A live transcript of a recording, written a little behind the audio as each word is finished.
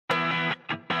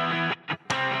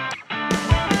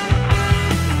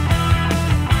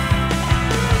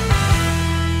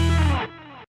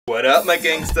What up, my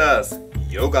gangstas?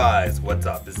 Yo guys, what's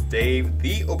up? This is Dave,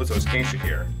 the open source gangster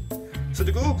here. So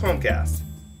the Google Chromecast,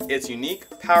 it's unique,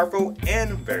 powerful,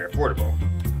 and very affordable.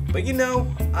 But you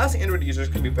know, us Android users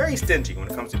can be very stingy when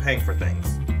it comes to paying for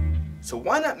things. So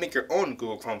why not make your own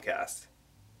Google Chromecast?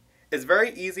 It's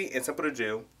very easy and simple to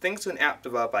do thanks to an app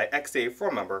developed by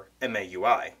XDA4 member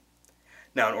MAUI.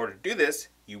 Now in order to do this,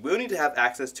 you will need to have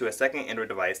access to a second Android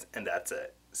device, and that's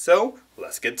it. So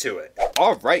let's get to it.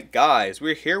 Alright guys,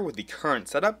 we're here with the current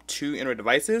setup, 2 Android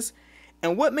devices,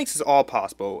 and what makes this all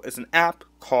possible is an app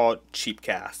called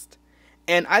Cheapcast.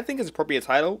 And I think it's an appropriate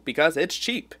title because it's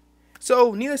cheap.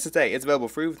 So needless to say, it's available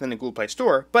free within the Google Play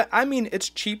Store, but I mean it's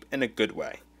cheap in a good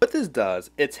way. What this does,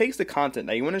 it takes the content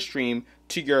that you want to stream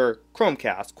to your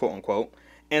Chromecast, quote unquote,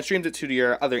 and streams it to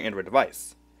your other Android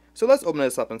device. So let's open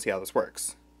this up and see how this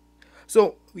works.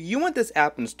 So you want this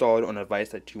app installed on a device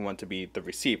that you want to be the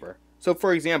receiver. So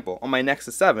for example, on my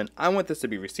Nexus 7, I want this to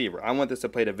be receiver. I want this to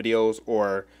play the videos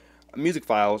or music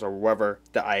files or whatever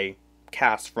that I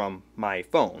cast from my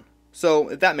phone. So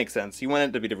if that makes sense, you want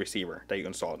it to be the receiver that you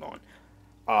install it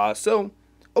on. So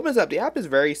open this up. The app is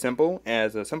very simple.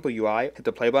 As a simple UI, hit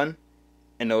the play button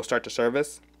and it'll start the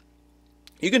service.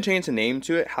 You can change the name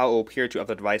to it, how it will appear to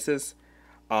other devices.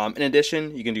 In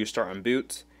addition, you can do start and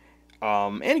boot.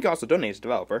 And you can also donate to the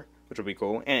developer, which will be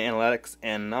cool, and analytics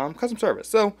and custom service.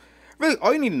 So really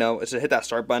all you need to know is to hit that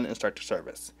start button and start your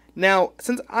service. Now,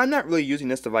 since I'm not really using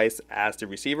this device as the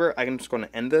receiver, I'm just going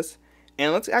to end this,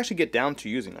 and let's actually get down to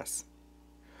using this.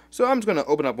 So I'm just going to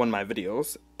open up one of my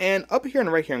videos, and up here in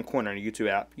the right hand corner in the YouTube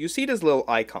app, you see this little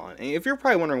icon. And if you're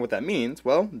probably wondering what that means,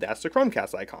 well, that's the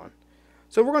Chromecast icon.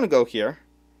 So we're going to go here,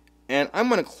 and I'm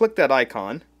going to click that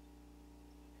icon.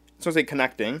 It's going to say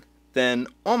connecting. Then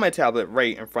on my tablet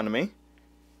right in front of me,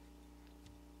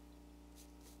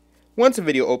 once the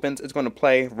video opens, it's going to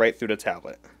play right through the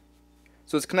tablet.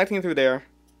 So it's connecting through there.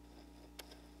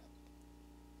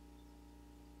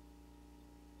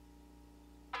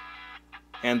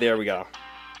 And there we go.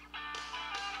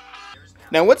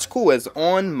 Now what's cool is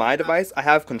on my device, I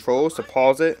have controls to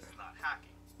pause it.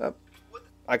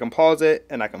 I can pause it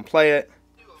and I can play it.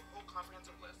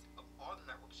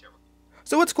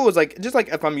 So what's cool is just like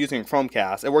if I'm using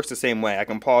Chromecast, it works the same way. I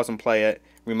can pause and play it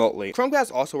remotely. Chromecast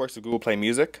also works with Google Play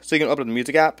Music, so you can open up the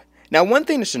music app. Now one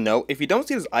thing that you should know, if you don't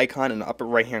see this icon in the upper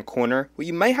right hand corner, what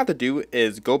you might have to do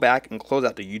is go back and close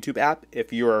out the YouTube app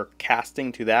if you're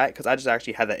casting to that, because I just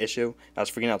actually had that issue. I was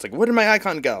freaking out, it's like, where did my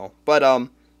icon go? But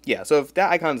yeah, so if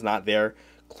that icon's not there,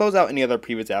 close out any other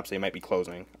previous apps that you might be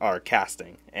closing or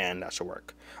casting, and that should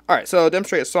work. Alright, so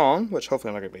demonstrate a song, which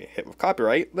hopefully I'm not going to be hit with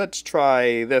copyright. Let's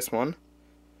try this one.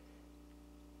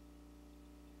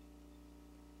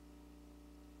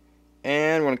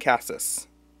 And we're going to cast this.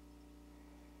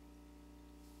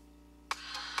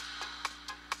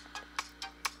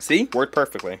 See? Worked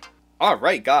perfectly.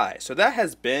 Alright guys, so that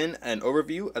has been an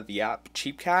overview of the app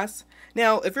Cheapcast.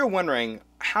 Now, if you're wondering,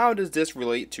 how does this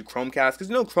relate to Chromecast? Because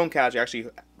you know Chromecast, you're actually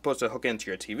supposed to hook into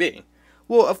your TV.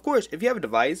 Well, of course, if you have a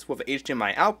device with an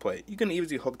HDMI output, you can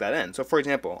easily hook that in. So for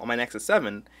example, on my Nexus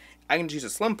 7, I can use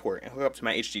a Slim port and hook up to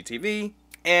my HD TV,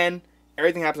 and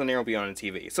everything happens on there will be on the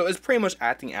TV. So it's pretty much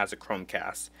acting as a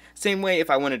Chromecast. Same way if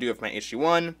I want to do it with my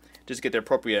HD1, just get the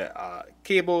appropriate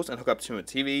cables and hook up to a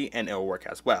TV and it will work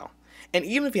as well. And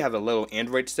even if you have a little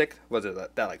Android stick, was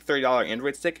it that like $30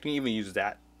 Android stick, you can even use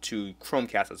that to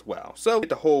Chromecast as well. So get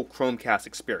the whole Chromecast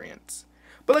experience.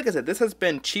 But like I said, this has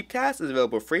been Cheapcast. It's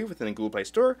available free within the Google Play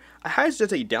Store. I highly suggest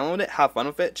that you download it, have fun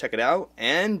with it, check it out,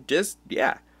 and just,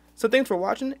 yeah. So thanks for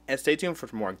watching, and stay tuned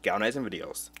for more galvanizing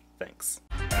videos. Thanks.